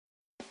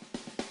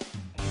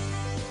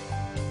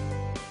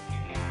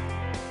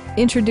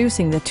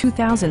Introducing the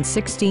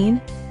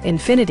 2016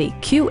 Infiniti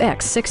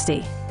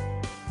QX60.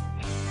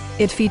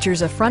 It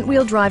features a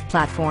front-wheel drive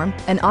platform,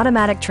 an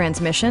automatic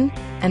transmission,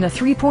 and a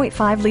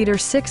 3.5-liter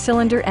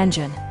six-cylinder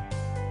engine.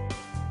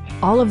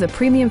 All of the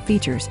premium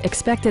features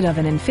expected of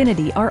an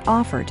Infiniti are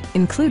offered,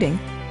 including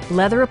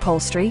leather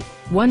upholstery,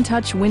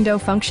 one-touch window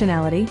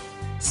functionality,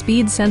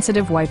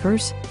 speed-sensitive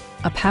wipers,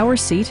 a power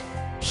seat,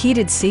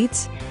 heated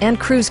seats,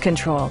 and cruise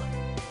control.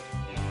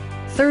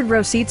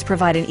 Third-row seats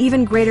provide an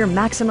even greater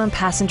maximum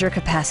passenger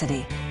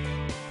capacity.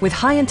 With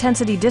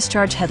high-intensity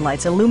discharge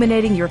headlights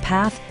illuminating your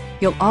path,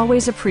 you'll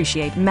always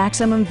appreciate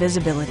maximum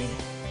visibility.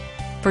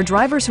 For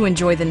drivers who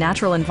enjoy the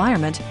natural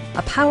environment,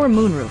 a power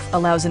moonroof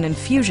allows an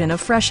infusion of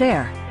fresh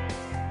air.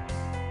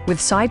 With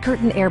side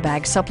curtain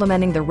airbags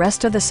supplementing the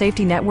rest of the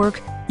safety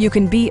network, you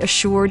can be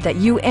assured that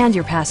you and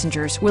your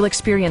passengers will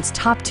experience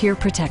top-tier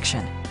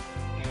protection.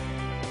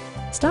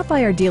 Stop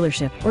by our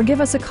dealership or give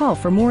us a call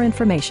for more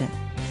information.